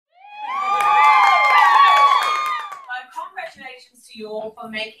you all for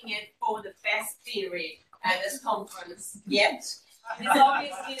making it for the best theory at this conference yet. It's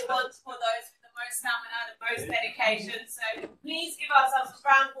obviously the ones for those with the most stamina, the most dedication. So please give ourselves a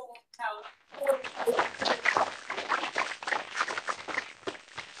round of applause.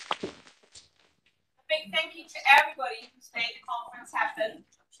 A big thank you to everybody who's made the conference happen.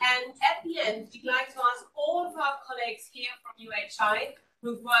 And at the end, we'd like to ask all of our colleagues here from UHI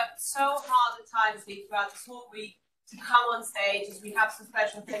who've worked so hard and tirelessly throughout this whole week to come on stage as we have some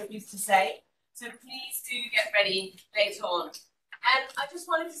special thank yous to say. So please do get ready later on. And I just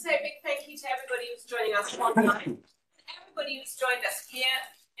wanted to say a big thank you to everybody who's joining us online, everybody who's joined us here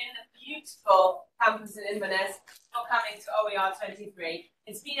in the beautiful campus in Inverness for coming to OER23.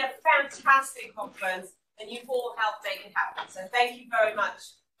 It's been a fantastic conference and you've all helped make it happen. So thank you very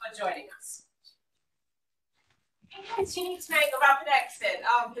much for joining us. In case you need to make a rapid exit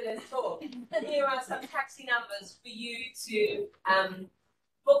after this talk, here are some taxi numbers for you to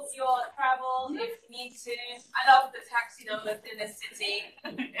book your travel if you need to. I love the taxi numbers in this city.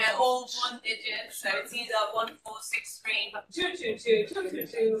 They're all one digit, so it's either 1463 222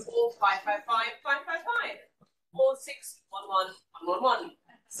 222 or 555 555 or 611 111.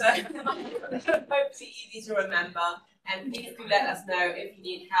 So hopefully easy to remember, and please do let us know if you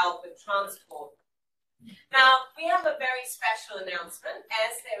need help with transport. Now, we have a very special announcement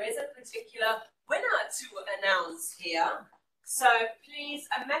as there is a particular winner to announce here. So please,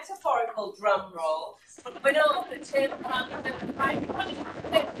 a metaphorical drum roll for the winner of the 10,500.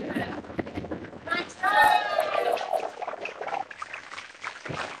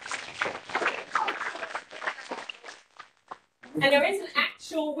 And there is an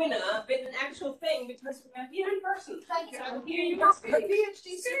actual winner with an actual thing because we're here in person. Thank you. So here you must be. My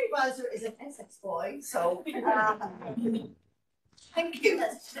PhD supervisor is an Essex boy, so thank you.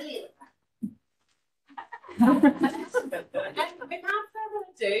 That's brilliant. And without further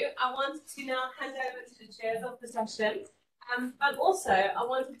ado, I wanted to now hand over to the chairs of the session. But also, I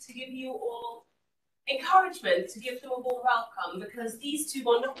wanted to give you all encouragement, to give them a warm welcome, because these two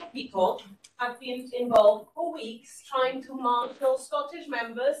wonderful people have been involved for weeks trying to marshal Scottish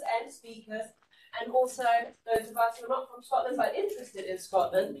members and speakers, and also those of us who are not from Scotland but interested in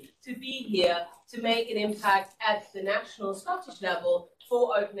Scotland, to be here to make an impact at the national Scottish level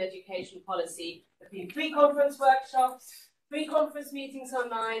for open education policy. There have been pre-conference workshops, pre-conference meetings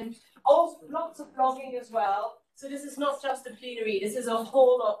online, also lots of blogging as well. So this is not just a plenary, this is a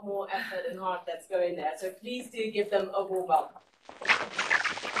whole lot more effort and heart that's going there. So please do give them a warm welcome.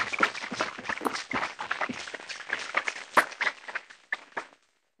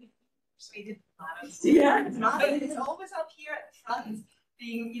 Yeah, it's always up here at the front,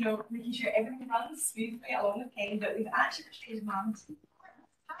 being, you know, making sure everything runs smoothly along the plane, but we've actually created Maren.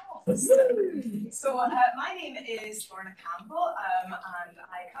 So my name is Lorna Campbell, and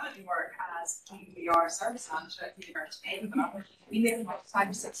I currently work as OER service manager at the University of Edinburgh. I've been there for about 5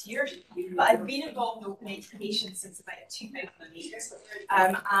 or 6 years, but I've been involved in open education since about 2008,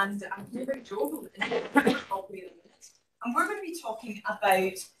 and I'm here with Joe, and we're going to be talking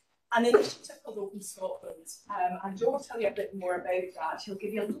about an initiative called Open Scotland, and Joe will tell you a bit more about that. He'll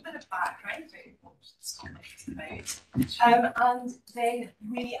give you a little bit of background about what Scotland is about. And then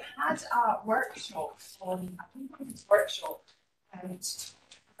we had a workshop on about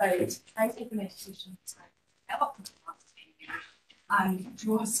how open education has developed in the last 10 years, and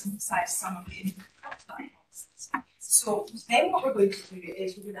Joe has synthesised some of the analysis. So then what we're going to do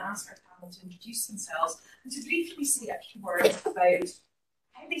is we're going to ask our panel to introduce themselves and to briefly say a few words about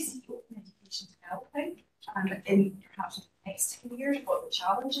how they see open education developing, and in perhaps the next 10 years, what the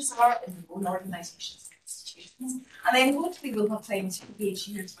challenges are in their own organisations and institutions. And then hopefully we'll have time to engage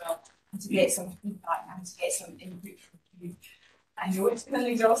you as well and to get some feedback and to get some input from you. I know it's been an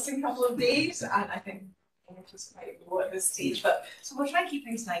exhausting couple of days, and I think it's quite low at this stage, but so we'll try and keep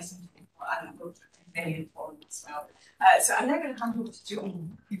things nice and simple and we'll very informed as well. So I'm now going to hand over to Joe,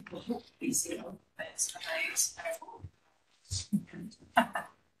 who will hopefully say a little bit about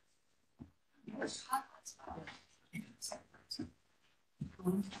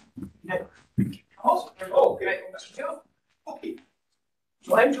Oh, great. Okay.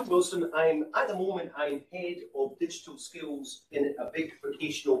 So I'm Joe Wilson. At the moment I'm head of digital skills in a big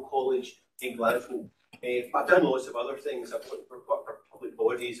vocational college in Glasgow. I've done lots of other things. I've worked for public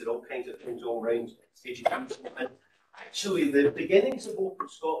bodies and all kinds of things all around education. And actually, the beginnings of Open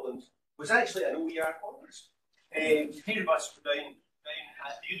Scotland was actually an OER conference. Three of us were down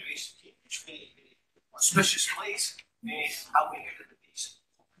at the University, which was an auspicious place, and we heard of these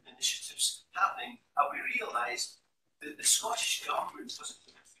open initiatives happening, and we realised that the Scottish Government wasn't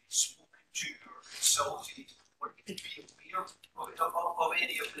spoken to or consulted were going to be aware of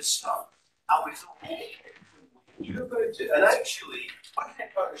any of this stuff. And we thought, oh, we knew about it. And actually, working in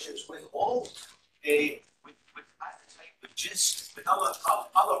partnerships with all, with at the time, with GIST, with other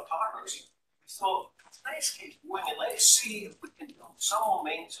partners, we thought, let's get going and let's see if we can build some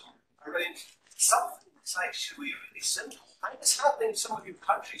momentum around something that's actually really simple. And it's happening in some of your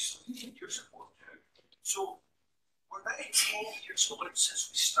countries, so we need your support too. So we're now 10 years on since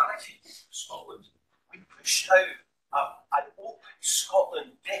we started in Scotland. We pushed out an Open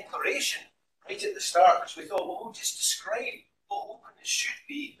Scotland declaration right at the start, because we thought, well, we'll just describe what openness should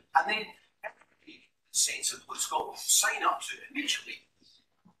be, and then everybody that's sensible in Scotland will sign up to it immediately.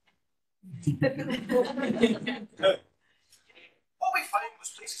 What we found was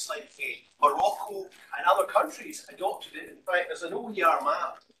places like Morocco and other countries adopted it. In fact, there's an OER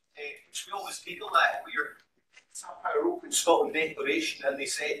map, which we always Google that, where it's up our Open Scotland Declaration, and they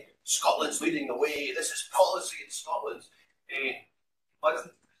said, Scotland's leading the way, this is policy in Scotland.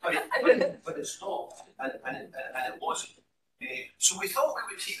 But it's not, and it wasn't. So we thought we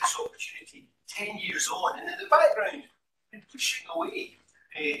would take this opportunity 10 years on, and in the background, been pushing away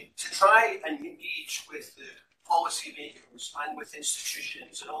to try and engage with the policy makers and with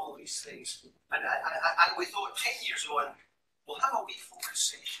institutions and all these things. And we thought 10 years on, we'll have a wee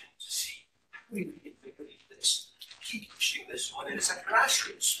focus session to see how we invigorate this, keep pushing this on. And it's a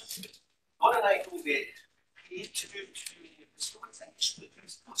grassroots. Lorna and I don't get paid to do any of this. But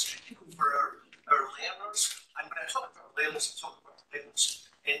it's what's critical for our learners. And when I talk about learners, I talk about learners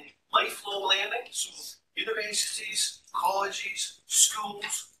in lifelong learning. So universities, colleges,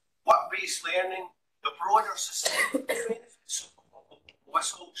 schools, work-based learning, the broader society benefits of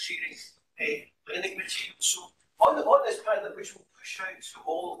us all sharing learning materials. So on this panel, which we'll push out to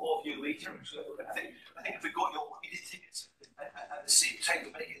all of you later, so I think if we got you all media tickets at the same time,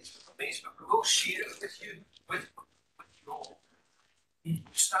 we might get it from Facebook, but we'll share it with you, with you all. We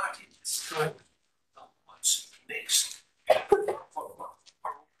started this time what's next for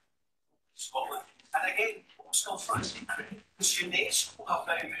Scotland. And again, we're still fancy because UNESCO have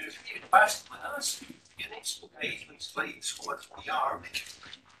now moved even faster than us. UNESCO guidelines like what we are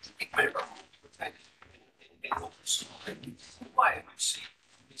in open Scotland. What I would say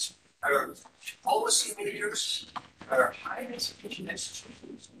is our policy makers, our higher education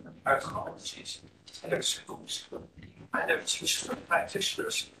institutions, our colleges, and our schools, and our teachers and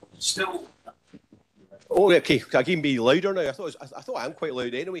practitioners still. Oh, okay. I can be louder now. I thought I'm quite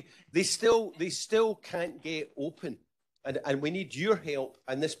loud anyway. They still can't get open, and we need your help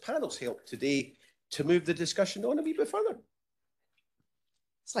and this panel's help today to move the discussion on a wee bit further.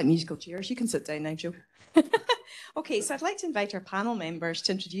 It's like musical chairs. You can sit down now, Joe. Okay, so I'd like to invite our panel members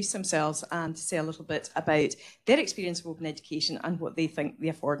to introduce themselves and to say a little bit about their experience of open education and what they think the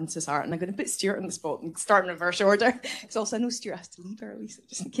affordances are. And I'm going to put Stuart on the spot and start in reverse order, because also I know Stuart has to leave early, so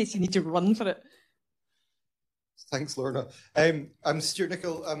just in case you need to run for it. Thanks, Lorna. I'm Stuart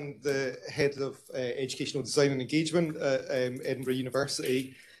Nicol. I'm the head of educational design and engagement at Edinburgh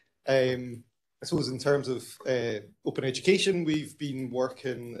University. I suppose in terms of open education, we've been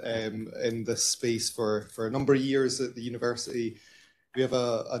working in this space for a number of years at the university. We have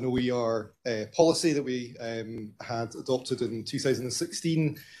an OER policy that we had adopted in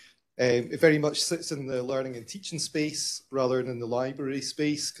 2016. It very much sits in the learning and teaching space rather than in the library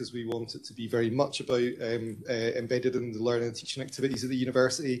space, because we want it to be very much about embedded in the learning and teaching activities at the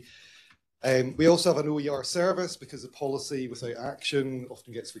university. We also have an OER service, because the policy without action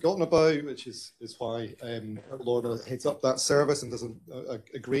often gets forgotten about, which is why Lorna heads up that service and does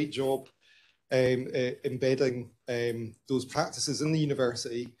a great job embedding those practices in the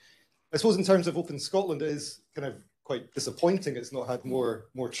university. I suppose in terms of Open Scotland, it is kind of quite disappointing it's not had more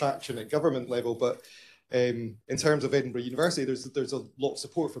traction at government level, but in terms of Edinburgh University, there's a lot of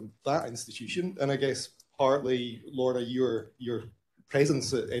support from that institution, and I guess partly, Lorna, your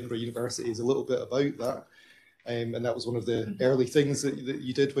presence at Edinburgh University is a little bit about that, and that was one of the early things that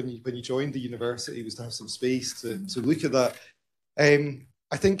you did when you joined the university, was to have some space to look at that.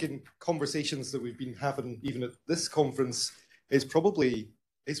 I think in conversations that we've been having even at this conference, it's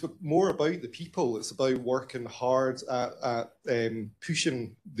more about the people. It's about working hard at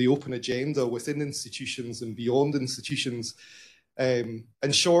pushing the open agenda within institutions and beyond institutions, and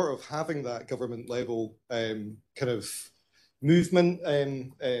short of having that government level kind of movement,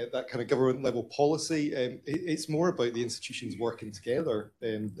 that kind of government level policy, it's more about the institutions working together.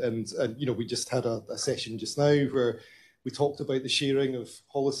 And you know, we just had a session just now where we talked about the sharing of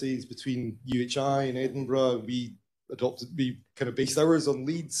policies between UHI and Edinburgh. We kind of based ours on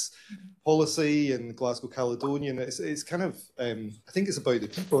Leeds policy and Glasgow Caledonian. It's kind of, I think it's about the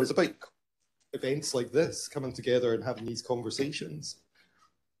people. It's about events like this, coming together and having these conversations.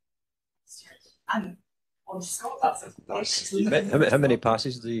 And on Scott, that's How many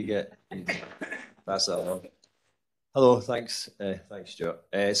passes do you get? Pass that along. Hello, thanks. Thanks, Stuart.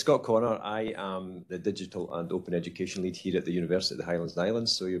 Scott Connor, I am the Digital and Open Education Lead here at the University of the Highlands and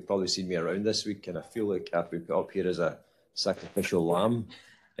Islands. So you've probably seen me around this week, and I feel like I've been put up here as a sacrificial lamb.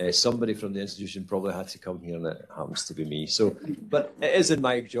 Somebody from the institution probably had to come here, and it happens to be me. So, but it is in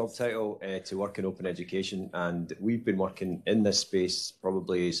my job title to work in open education, and we've been working in this space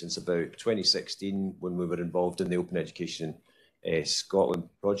probably since about 2016 when we were involved in the Open Education Scotland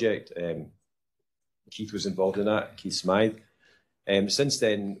project. Keith was involved in that, Keith Smythe. Since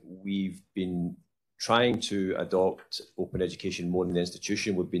then, we've been trying to adopt open education more in the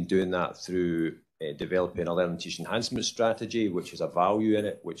institution. We've been doing that through developing a learning teaching enhancement strategy, which has a value in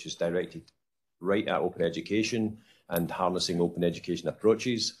it, which is directed right at open education and harnessing open education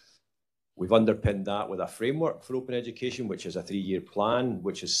approaches. We've underpinned that with a framework for open education, which is a 3-year plan,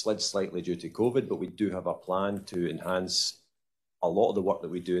 which has slid slightly due to COVID, but we do have a plan to enhance a lot of the work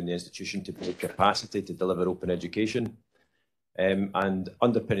that we do in the institution to build capacity to deliver open education. And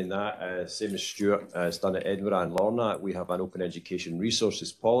underpinning that, same as Stuart has done at Edinburgh and Lorna, we have an open education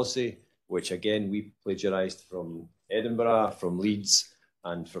resources policy, which again, we plagiarised from Edinburgh, from Leeds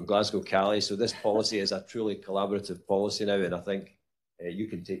and from Glasgow, Cali. So this policy is a truly collaborative policy now, and I think you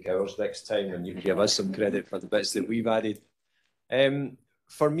can take ours next time and you can give us some credit for the bits that we've added.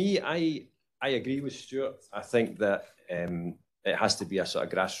 For me, I agree with Stuart. I think that it has to be a sort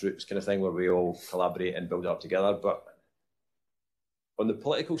of grassroots kind of thing where we all collaborate and build it up together. But on the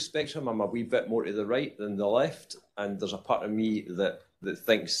political spectrum, I'm a wee bit more to the right than the left. And there's a part of me that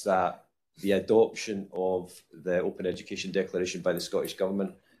thinks that the adoption of the Open Education Declaration by the Scottish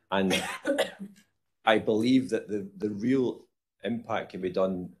Government, and I believe that the real impact can be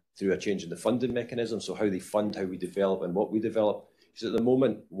done through a change in the funding mechanism. So how they fund, how we develop and what we develop. Because at the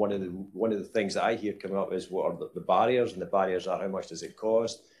moment, one of the things that I hear coming up is what are the barriers, and the barriers are how much does it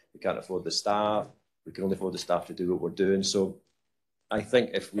cost? We can't afford the staff. We can only afford the staff to do what we're doing. So I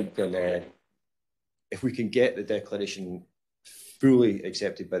think if we can get the declaration fully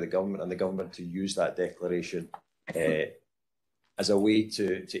accepted by the government and the government to use that declaration as a way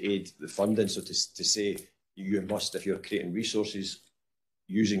to aid the funding, so to say you must, if you're creating resources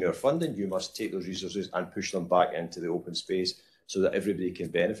using our funding, you must take those resources and push them back into the open space, so that everybody can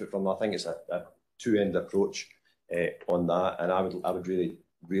benefit from them. I think it's a two-end approach on that, and I would really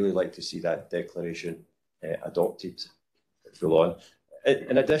like to see that declaration adopted full on.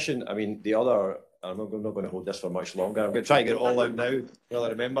 In addition, I mean, I'm not going to hold this for much longer. I'm going to try and get it all out now, while I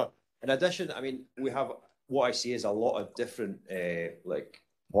remember. In addition, I mean, we have what I see is a lot of different like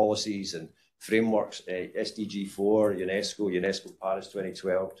policies and frameworks, SDG 4, UNESCO Paris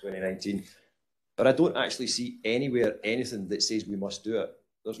 2012, 2019. But I don't actually see anywhere anything that says we must do it.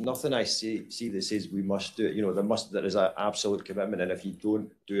 There's nothing I see that says we must do it. You know, there is an absolute commitment, and if you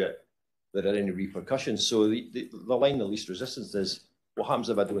don't do it, there are any repercussions. So the line of least resistance is, what happens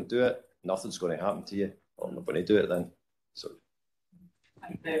if I don't do it? Nothing's going to happen to you. Well, I'm not going to do it then. So,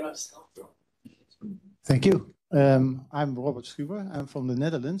 Thank you very much. Thank you. I'm Robert Schuwer. I'm from the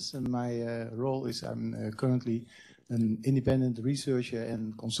Netherlands, and my role is I'm currently an independent researcher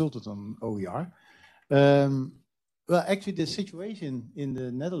and consultant on OER. Well, actually, the situation in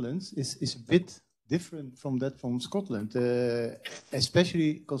the Netherlands is a bit different from that from Scotland,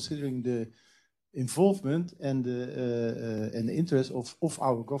 especially considering the involvement and the interest of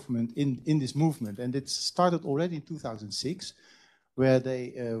our government in this movement. And it started already in 2006, where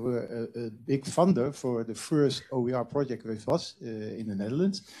they were a big funder for the first OER project which was in the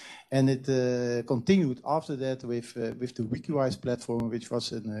Netherlands. And it continued after that with the WikiWise platform, which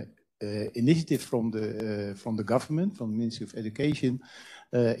was an initiative from the government, from the Ministry of Education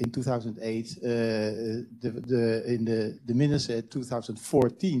in 2008. The minister in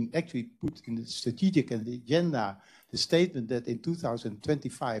 2014 actually put in the strategic and the agenda the statement that in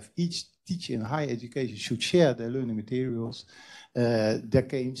 2025 each teacher in higher education should share their learning materials. There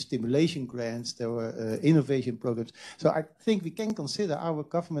came stimulation grants, there were innovation programs. So I think we can consider our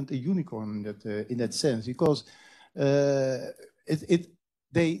government a unicorn in that sense, because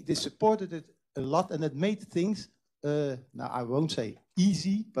they supported it a lot, and it made things, now I won't say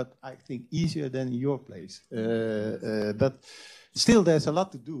easy, but I think easier than in your place. But still there's a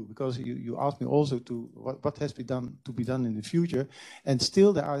lot to do, because you asked me also to what has to be done in the future, and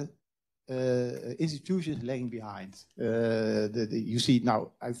still there are institutions lagging behind. You see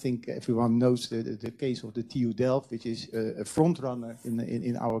now, I think everyone knows the case of the TU Delft, which is a front runner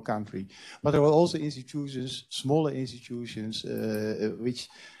in our country. But there are also institutions, smaller institutions, which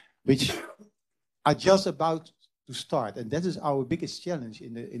are just about to start, and that is our biggest challenge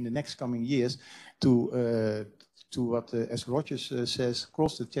in the next coming years to what, as Rogers says,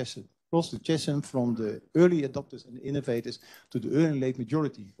 cross the chasm from the early adopters and innovators to the early and late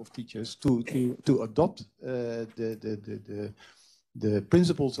majority of teachers to adopt the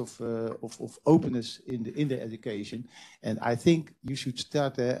principles of openness in the education. And I think you should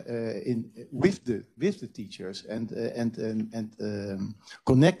start there with the teachers and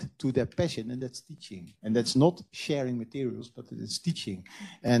connect to their passion, and that's teaching. And that's not sharing materials, but it's teaching,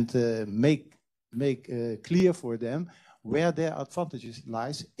 and make clear for them where their advantages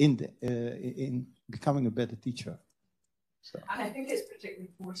lies in becoming a better teacher. So. And I think it's particularly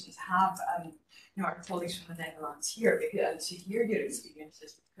important to have our colleagues from the Netherlands here and to hear your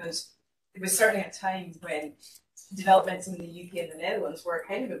experiences, because there was certainly a time when developments in the UK and the Netherlands were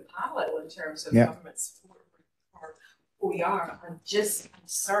kind of in parallel in terms of government support for OER and GIS and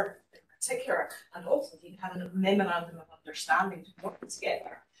CERT in particular, and also you had a memorandum of understanding to work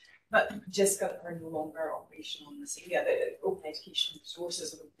together. But GIS are no longer operational in this area. The open education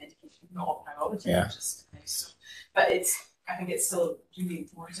resources of open education are not a priority. Just now. So, but I think it's still really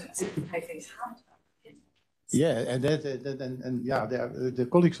important to how things happen. Yeah, and the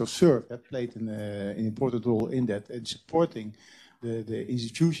colleagues of CERT have played an important role in that, and supporting the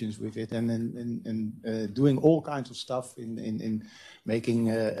institutions with it, and doing all kinds of stuff in making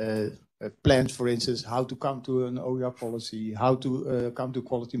plans, for instance, how to come to an OER policy, how to come to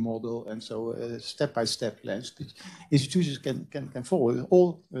quality model, and so step-by-step plans. Institutions can follow.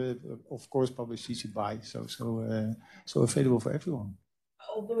 All, of course, published CC BY, so available for everyone.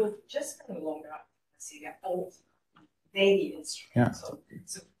 Although just no longer, they're all very instrumental.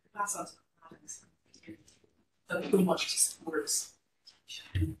 So pass on to Highlands. So much to support.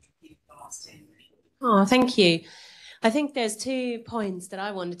 Oh, thank you. I think there's 2 points that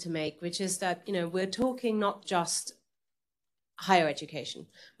I wanted to make, which is that, we're talking not just higher education.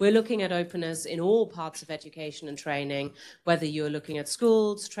 We're looking at openness in all parts of education and training, whether you're looking at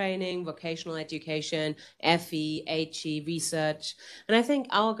schools, training, vocational education, FE, HE, research. And I think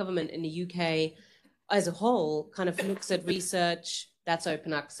our government in the UK as a whole kind of looks at research, that's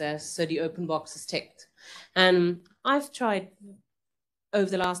open access, so the open box is ticked. And I've tried over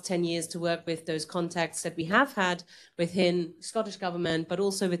the last 10 years to work with those contacts that we have had within Scottish Government, but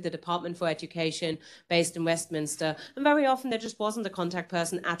also with the Department for Education based in Westminster. And very often there just wasn't a contact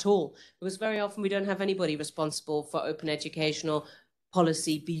person at all. It was very often we don't have anybody responsible for open educational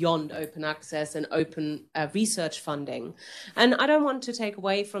policy beyond open access and open research funding. And I don't want to take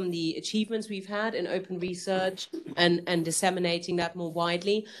away from the achievements we've had in open research and disseminating that more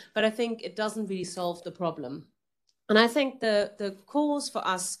widely, but I think it doesn't really solve the problem. And I think the cause for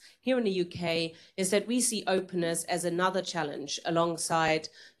us here in the UK is that we see openness as another challenge alongside,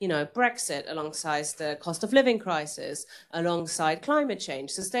 Brexit, alongside the cost of living crisis, alongside climate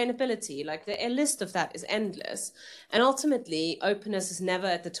change, sustainability. Like a list of that is endless. And ultimately, openness is never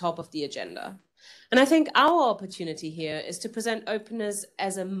at the top of the agenda. And I think our opportunity here is to present openness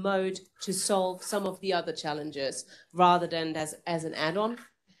as a mode to solve some of the other challenges rather than as an add-on.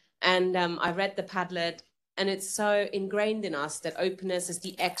 And I read the Padlet. And it's so ingrained in us that openness is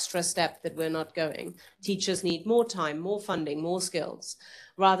the extra step that we're not going. Teachers need more time, more funding, more skills,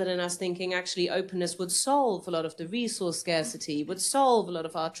 rather than us thinking actually openness would solve a lot of the resource scarcity, would solve a lot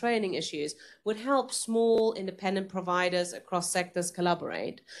of our training issues, would help small independent providers across sectors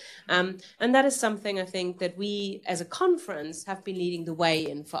collaborate. And that is something I think that we as a conference have been leading the way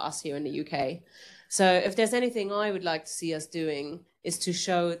in for us here in the UK. So if there's anything I would like to see us doing is to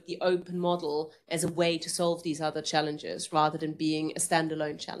show the open model as a way to solve these other challenges rather than being a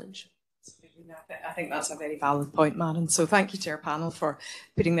standalone challenge. I think that's a very valid point, Maren. So thank you to our panel for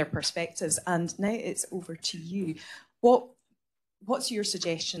putting their perspectives. And now it's over to you. What's your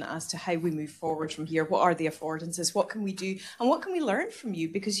suggestion as to how we move forward from here? What are the affordances? What can we do? And what can we learn from you?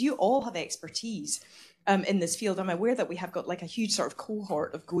 Because you all have expertise in this field. I'm aware that we have got like a huge sort of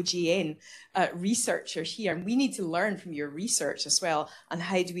cohort of GoGN researchers here, and we need to learn from your research as well. And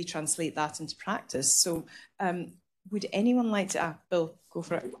how do we translate that into practice? So would anyone like to, Bill, go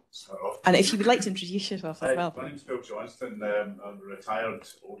for it. And if you would like to introduce yourself as well. My name's Bill Johnston. I'm a retired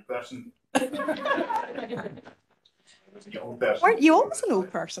old person. Young person. Weren't you always an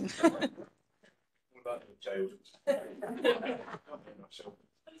old person? Child.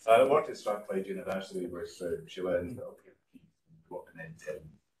 I worked at Strathclyde University with Sheila and working in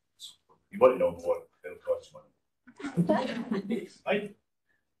you want to know more, it'll cost money. My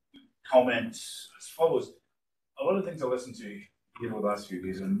comments as follows. A lot of things I listened to here over the last few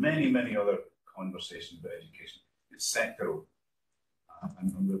days and many, many other conversations about education, it's sectoral.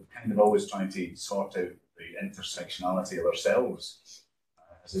 And we're kind of always trying to sort out the intersectionality of ourselves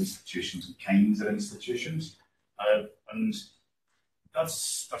as institutions and kinds of institutions. And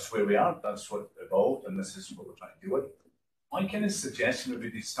that's where we are, that's what evolved, and this is what we're trying to do with. My kind of suggestion would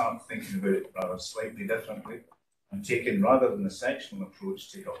be to start thinking about it rather slightly differently and taking, rather than a sectional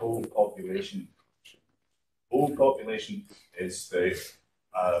approach, take a whole population. Whole population is the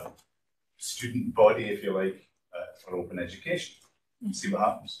student body, if you like, for open education. See what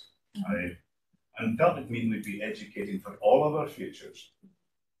happens. And that would mean we'd be educating for all of our futures,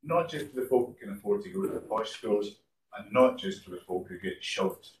 not just for the folk who can afford to go to the posh schools, and not just for the folk who get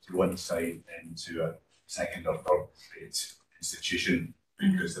shoved to one side into a second or third grade institution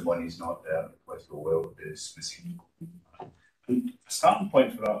because the money's not there, the political will is missing. And a starting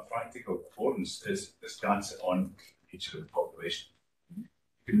point for that practical affordance is the stance on the nature of the population. You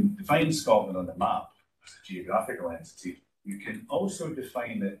can define Scotland on the map as a geographical entity. You can also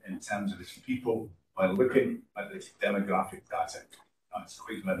define it in terms of its people by looking at its demographic data. That's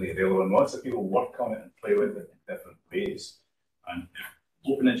quite readily available, and lots of people work on it and play with it in different ways. And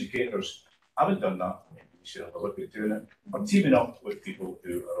if open educators haven't done that, we should have a look at doing it, or teaming up with people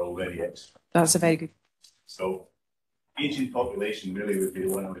who are already experts. That's a very good. So, ageing population really would be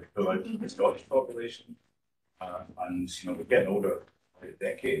the one I would pull out the Scottish population. And we're getting older by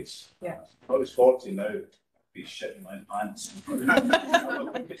decades. Yeah. I was 40 now. Be shitting my pants. Look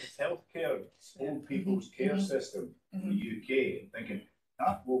at this healthcare, old people's care system in the UK, and thinking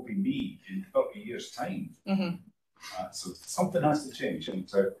that will be me in 30 years' time. So something has to change,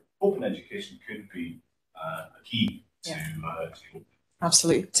 and open education could be a key to.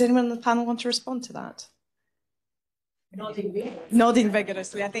 Absolutely. Does anyone on the panel want to respond to that? Nodding vigorously. Nodding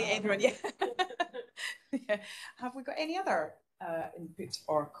vigorously. I think everyone. Yeah. Yeah. Have we got any other input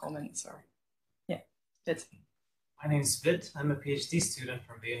or comments or? Vid. My name's Vid. I'm a PhD student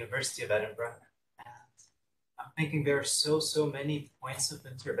from the University of Edinburgh, and I'm thinking there are so many points of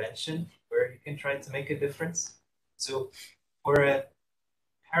intervention where you can try to make a difference. So, for a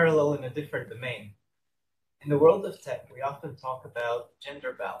parallel in a different domain, in the world of tech, we often talk about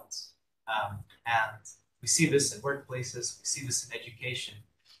gender balance, and we see this in workplaces, we see this in education,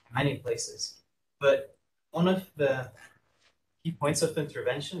 in many places. But one of the key points of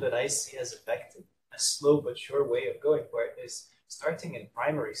intervention that I see as effective, a slow but sure way of going for it, is starting in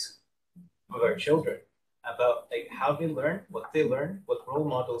primary school with our children about how they learn, what role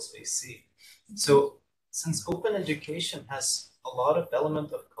models they see. So since open education has a lot of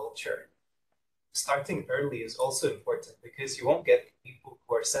element of culture, starting early is also important because you won't get people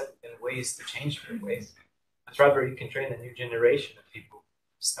who are set in ways to change their ways, but rather you can train a new generation of people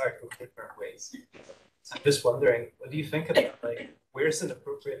who start with different ways. So I'm just wondering, what do you think about where's an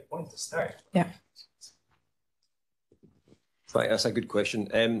appropriate point to start? Yeah. Right, that's a good question.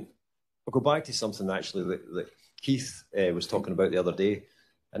 I'll go back to something actually that Keith was talking about the other day,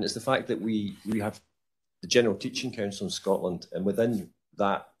 and it's the fact that we have the General Teaching Council in Scotland, and within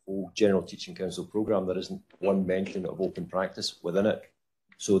that whole General Teaching Council programme, there isn't one mention of open practice within it.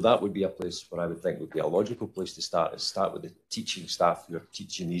 So that would be a place where I would think would be a logical place to start, is start with the teaching staff who are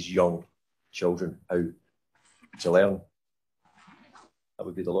teaching these young children how to learn. That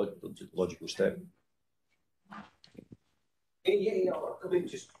would be the logical step. Yeah, I mean,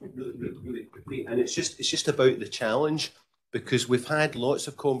 just really quickly, and it's just about the challenge, because we've had lots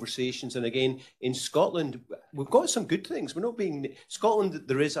of conversations, and again in Scotland we've got some good things. We're not being Scotland.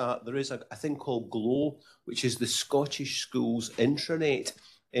 There is a thing called GLOW, which is the Scottish Schools Intranet,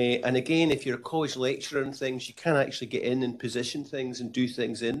 and again, if you're a college lecturer and things, you can actually get in and position things and do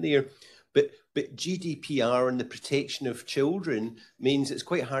things in there. But GDPR and the protection of children means it's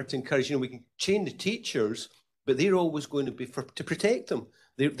quite hard to encourage. We can train the teachers, but they're always going to be to protect them.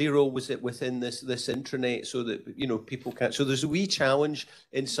 They're always within this intranet, so that people can't. So there's a wee challenge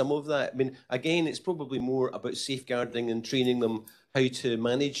in some of that. I mean, again, it's probably more about safeguarding and training them how to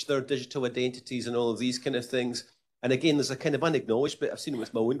manage their digital identities and all of these kind of things. And again, there's a kind of unacknowledged bit. I've seen it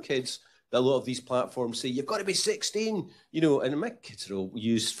with my own kids. That a lot of these platforms say you've got to be 16, and my kids are all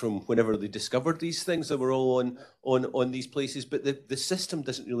used from whenever they discovered these things. They were all on these places, but the system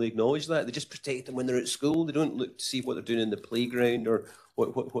doesn't really acknowledge that. They just protect them when they're at school. They don't look to see what they're doing in the playground or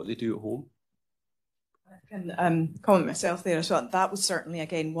what they do at home. I can comment myself there as well. That was certainly,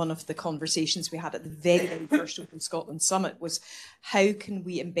 again, one of the conversations we had at the very first Open Scotland Summit, was how can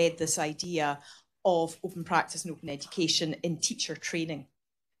we embed this idea of open practice and open education in teacher training.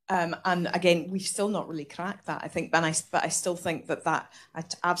 And again, we've still not really cracked that, I think, but I still think that I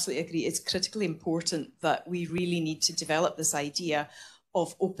absolutely agree, it's critically important that we really need to develop this idea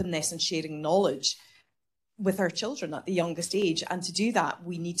of openness and sharing knowledge with our children at the youngest age. And to do that,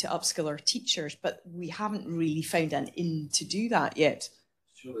 we need to upskill our teachers, but we haven't really found an in to do that yet.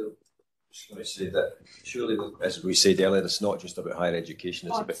 Surely, just want to say that, surely, as we said earlier, it's not just about higher education,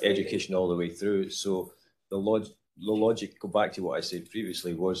 it's about education all the way through. So the logic, go back to what I said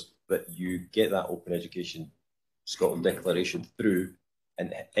previously, was that you get that Open Education Scotland Declaration through,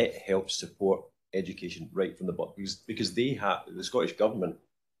 and it helps support education right from the bottom, because they have, the Scottish Government,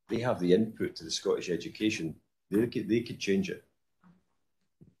 they have the input to the Scottish education. They could change it.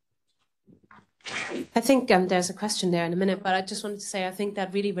 I think there's a question there in a minute, but I just wanted to say I think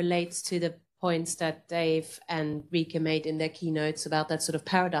that really relates to the points that Dave and Rika made in their keynotes about that sort of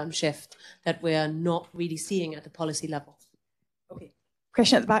paradigm shift that we're not really seeing at the policy level. Okay.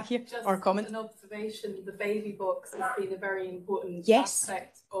 Question at the back here, just or a comment? An observation, the baby box has been a very important Yes.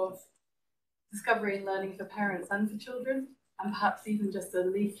 aspect of discovery and learning for parents and for children, and perhaps even just a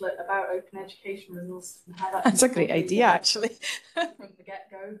leaflet about open education resources and how That's a great idea, actually. From the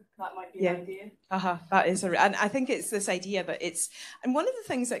get-go, that might be an idea. That is, and I think it's this idea that it's, and one of the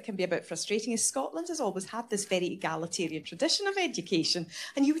things that can be a bit frustrating is Scotland has always had this very egalitarian tradition of education,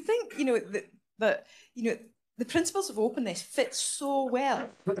 and you would think, that the principles of openness fit so well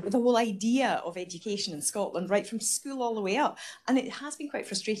with the whole idea of education in Scotland, right from school all the way up. And it has been quite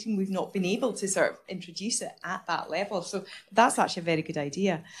frustrating we've not been able to sort of introduce it at that level. So that's actually a very good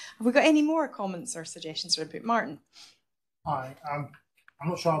idea. Have we got any more comments or suggestions for input? Martin? Hi, I'm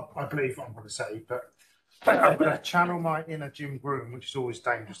not sure I believe what I'm going to say, but I'm going to channel my inner Jim Groom, which is always a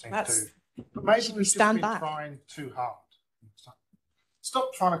dangerous thing to do. But maybe we've just been trying too hard.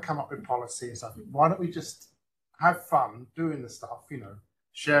 Stop trying to come up with policies. Why don't we just have fun doing the stuff,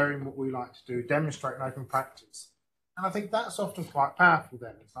 sharing what we like to do, demonstrating open practice. And I think that's often quite powerful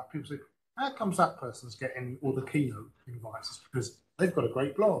then. It's like people say, how comes that person's getting all the keynote invites? It's because they've got a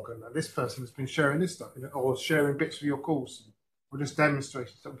great blog and this person has been sharing this stuff, or sharing bits of your course, or just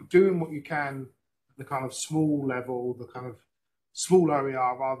demonstrating stuff. Doing what you can at the kind of small level, the kind of small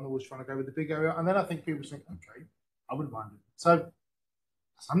OER, rather than always trying to go with the big OER. And then I think people think, okay, I wouldn't mind it. So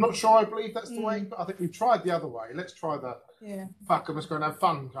I'm not sure I believe that's the way, but I think we've tried the other way. Let's try the fuck, I must go and have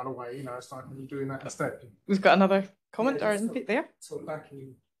fun kind of way. It's like we're doing that instead. We've got another comment or input there. Sort of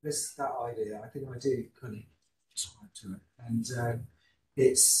backing that idea, I think I do kind of subscribe to it. And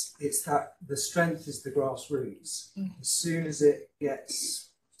it's that the strength is the grassroots. As soon as it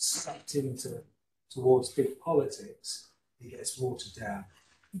gets sucked towards big politics, it gets watered down.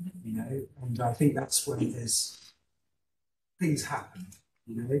 And I think that's when things happen.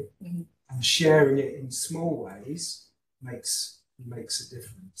 And sharing it in small ways makes a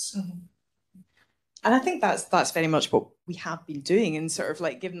difference. And I think that's very much what we have been doing, and sort of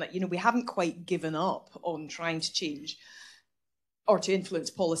like, given that we haven't quite given up on trying to change or to influence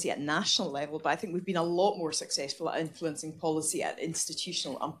policy at national level, but I think we've been a lot more successful at influencing policy at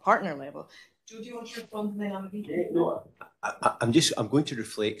institutional and partner level. Do you want to respond to that? No, I'm going to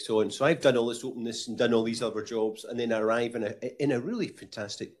reflect on. So I've done all this openness and done all these other jobs, and then I arrive in a really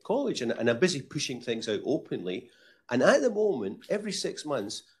fantastic college, and I'm busy pushing things out openly. And at the moment, every 6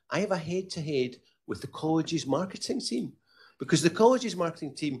 months, I have a head-to-head with the college's marketing team, because the college's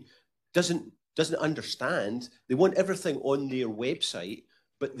marketing team doesn't understand. They want everything on their website,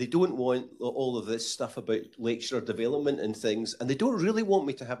 but they don't want all of this stuff about lecturer development and things, and they don't really want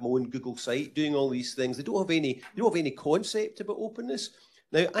me to have my own Google site doing all these things. They don't have any concept about openness.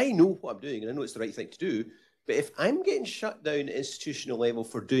 Now, I know what I'm doing, and I know it's the right thing to do, but if I'm getting shut down at institutional level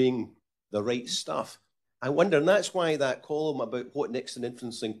for doing the right stuff, I wonder, and that's why that column about what next in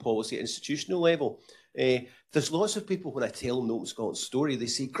influencing policy at institutional level, there's lots of people, when I tell them the Open Scotland story, they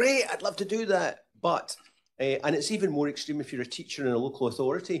say, great, I'd love to do that, but and it's even more extreme if you're a teacher in a local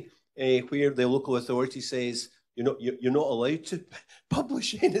authority, where the local authority says you're not allowed to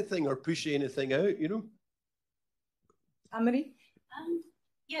publish anything or push anything out. Anne-Marie?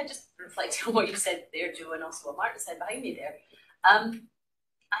 Yeah, just reflecting on what you said there, Joe, and also what Martin said behind me there. I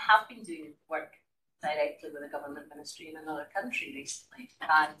have been doing work directly with a government ministry in another country recently,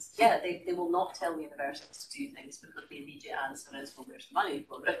 and yeah, they will not tell universities to do things because the immediate answer is, well, there's money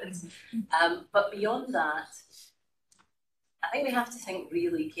for it. But beyond that, I think we have to think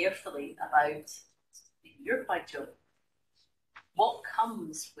really carefully about your point, Joe. What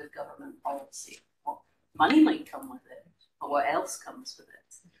comes with government policy? What money might come with it, but what else comes with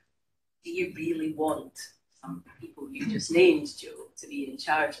it? Do you really want some people you just named, Joe, to be in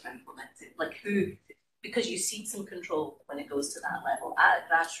charge of implementing? Like who? Because you cede some control when it goes to that level. At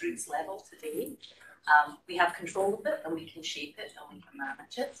a grassroots level today, we have control of it and we can shape it and we can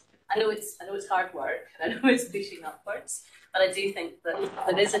manage it. I know it's hard work and I know it's pushing upwards, but I do think that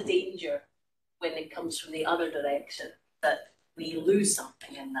there is a danger when it comes from the other direction, that we lose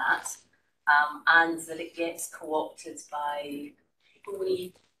something in that, and that it gets co-opted by people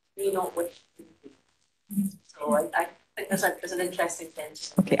we not with. So I think there's an interesting thing.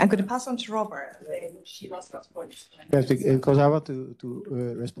 Okay, I'm going to pass on to Robert. She lost that point. Yes, because I want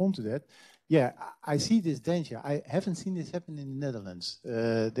to respond to that. Yeah, I see this danger. I haven't seen this happen in the Netherlands.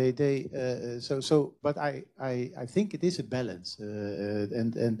 But I think it is a balance.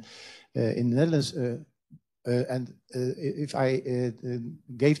 And in the Netherlands, if I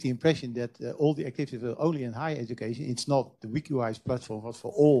gave the impression that all the activities were only in higher education, it's not. The WikiWise platform was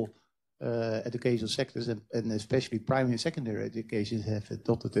for all educational sectors, and especially primary and secondary education have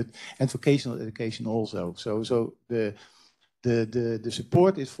adopted it, and vocational education also. So the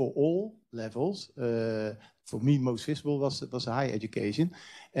support is for all levels. For me, most visible was higher education,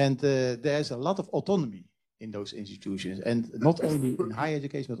 and there's a lot of autonomy in those institutions, and not only in higher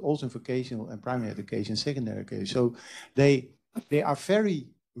education, but also in vocational and primary education, secondary education. So they are very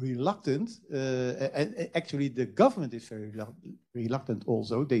reluctant, and actually the government is very reluctant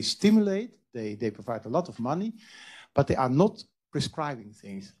also. They stimulate, they provide a lot of money, but they are not prescribing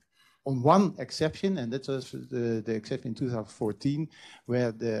things. On one exception, and that was the exception in 2014,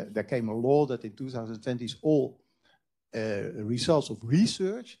 where there came a law that in 2020 all results of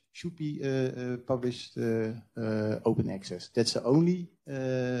research should be published open access. That's the only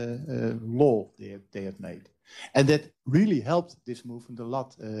law they have made, and that really helped this movement a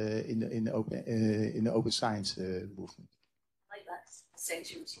lot in the open science movement. I like that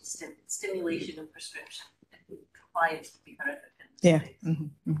section, stimulation and prescription. Compliance would be horrific. Yeah.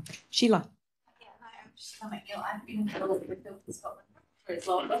 Sheila. Yeah, hi, I'm Sheila McGill. I've been involved with Open Scotland for as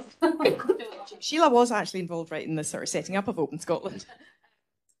long as. Sheila was actually involved right in the sort of setting up of Open Scotland.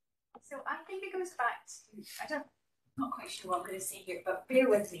 So I think it goes back to, I'm not quite sure what I'm going to say here, but bear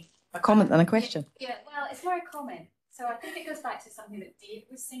with me. A comment and a question. Yeah, well, it's more a comment. So I think it goes back to something that Dave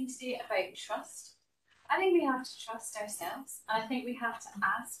was saying today about trust. I think we have to trust ourselves, and I think we have to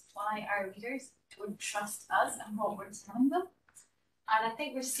ask why our leaders don't trust us and what we're telling them. And I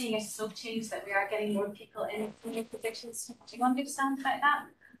think we're seeing a slow change that we are getting more people in senior positions to understand about that.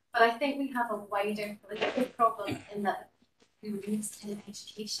 But I think we have a wider political problem in that we need in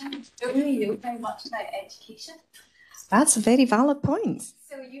education. Don't really know very much about education. That's a very valid point.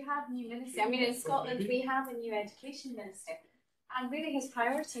 So you have a new minister. I mean, in Scotland, we have a new education minister. And really his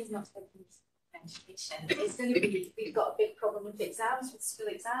priority is not to education. It's going to be, we've got a big problem with exams, with school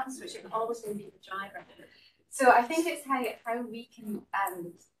exams, which are always going to be the driver. So I think it's how we can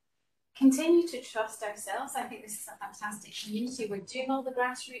continue to trust ourselves. I think this is a fantastic community. We're doing all the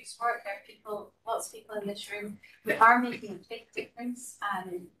grassroots work. There are people, lots of people in this room. We are making a big difference,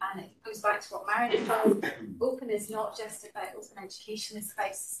 and it goes back to what Maren said. Open is not just about open education, it's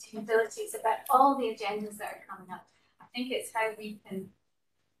about sustainability, it's about all the agendas that are coming up. I think it's how we can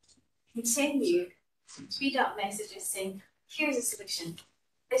continue to speed up messages saying, here's a solution,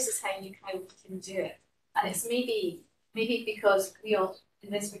 this is how we can do it. And it's maybe because we all,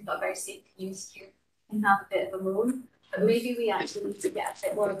 in this, we've got a very safe community here and have a bit of a moan, but maybe we actually need to get a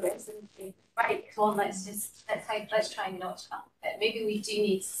bit more aggressive and say, right, come on, let's try and notch up a bit. Maybe we do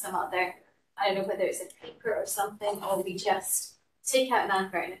need some other, I don't know whether it's a paper or something, or we just take out an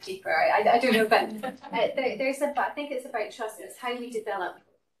advert in a paper. I don't know, but but I think it's about trust. It's how we develop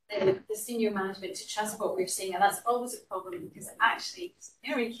the senior management to trust what we're seeing, and that's always a problem because actually they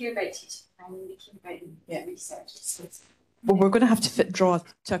don't really care about teaching, they really care about research. Well, we're going to have to draw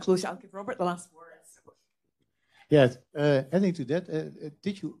to a close. I'll give Robert the last word. Yes, adding to that,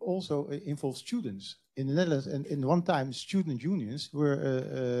 did you also involve students in the Netherlands? And in one time, student unions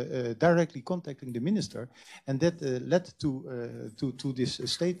were directly contacting the minister, and that led to this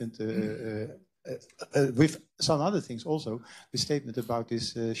statement. With some other things also, the statement about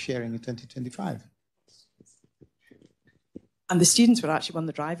this sharing in 2025. And the students were actually one of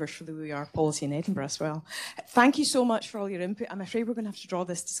the drivers for the OER policy in Edinburgh as well. Thank you so much for all your input. I'm afraid we're going to have to draw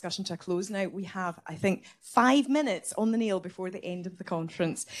this discussion to a close now. We have, I think, 5 minutes on the nail before the end of the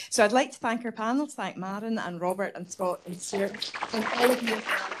conference. So I'd like to thank our panel, to thank Maren and Robert and Scott and Stuart, and all of you.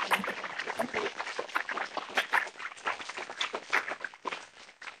 Thank you.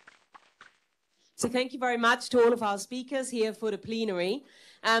 So thank you very much to all of our speakers here for the plenary.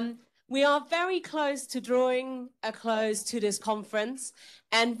 We are very close to drawing a close to this conference.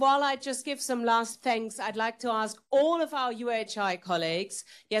 And while I just give some last thanks, I'd like to ask all of our UHI colleagues,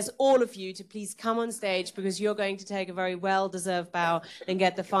 yes, all of you, to please come on stage because you're going to take a very well-deserved bow and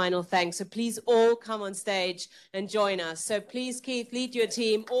get the final thanks. So please all come on stage and join us. So please, Keith, lead your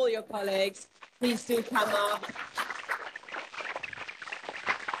team, all your colleagues. Please do come up.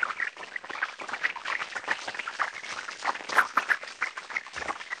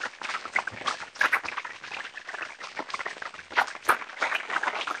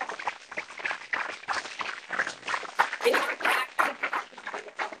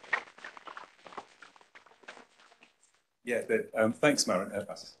 Yeah, thanks, Maren.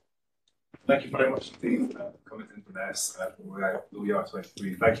 Thank you very much indeed for coming in, Vanessa, for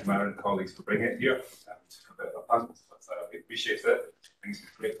OER23. Thank you, Maren and colleagues, for bringing it here. Took a bit of a punt, but we appreciate it. I think it's been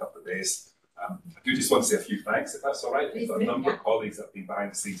a great couple of days. I do just want to say a few thanks, if that's all right. There's a number of colleagues that have been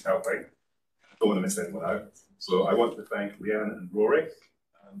behind the scenes helping. I don't want to miss anyone out. So I want to thank Leanne and Rory,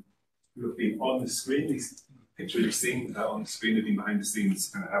 who have been on the screen. These pictures you've seen on the screen have been behind the scenes,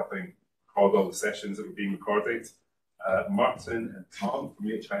 kind of helping record all the sessions that were being recorded. Martin and Tom from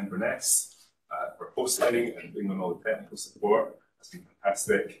UHI and Inverness for hosting and doing on all the technical support. That's been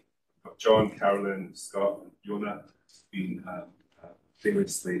fantastic. We've got John, Carolyn, Scott, and Fiona been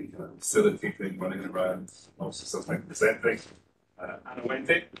famously facilitating, running around, also sometimes presenting. Anna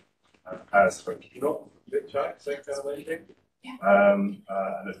Wendy as her keynote, UHI, thank Anna Wendy. Yeah. And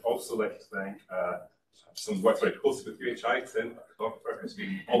I'd also like to thank someone who works very closely with UHI, Tim, our photographer, who's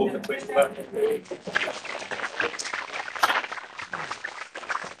been all over the place with that.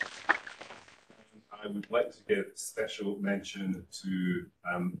 I would like to give special mention to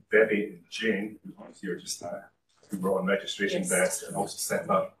Debbie and Jane, who aren't here just now, who were on registration desk and also set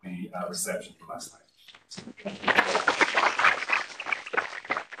up the reception for last night.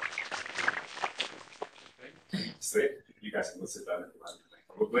 So you guys can go sit down if you like,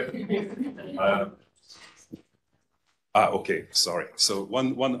 probably. Okay, sorry. So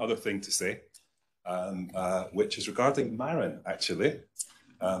one other thing to say, which is regarding Maren, actually.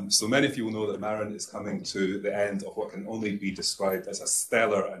 So many of you will know that Maren is coming to the end of what can only be described as a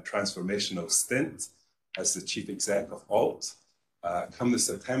stellar and transformational stint as the Chief Exec of ALT. Come the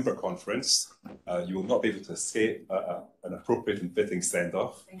September conference, you will not be able to escape an appropriate and fitting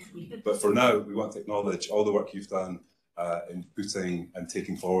send-off. But for now, we want to acknowledge all the work you've done in putting and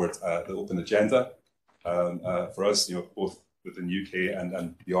taking forward the open agenda. For us, both within the UK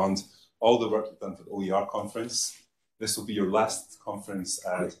and beyond, all the work you've done for the OER conference. This will be your last conference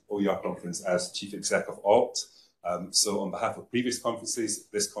at OER conference as Chief Exec of ALT. So on behalf of previous conferences,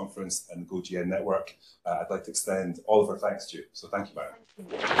 this conference and the GoGN network, I'd like to extend all of our thanks to you. So thank you, Maren.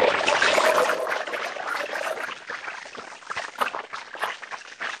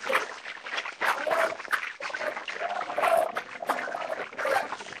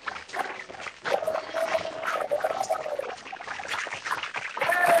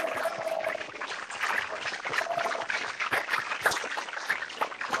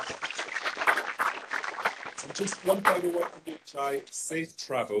 Just one final word from UHI, safe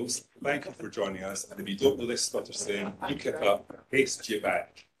travels. Thank you for joining us. And if you don't know this Scottish saying, you kick up, haste you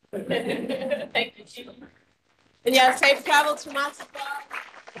back. Thank you. And yeah, safe travels from us as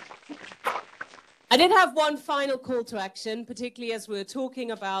well. I did have one final call to action, particularly as we're talking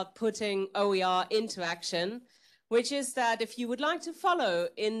about putting OER into action, which is that if you would like to follow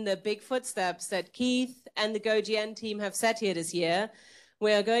in the big footsteps that Keith and the GoGN team have set here this year,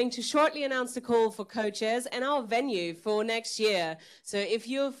 we are going to shortly announce the call for co-chairs and our venue for next year. So if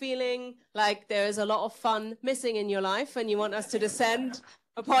you're feeling like there is a lot of fun missing in your life and you want us to descend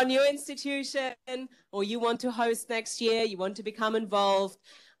upon your institution, or you want to host next year, you want to become involved,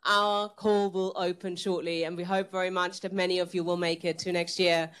 our call will open shortly. And we hope very much that many of you will make it to next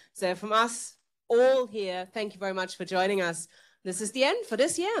year. So from us all here, thank you very much for joining us. This is the end for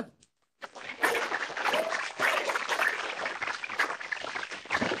this year.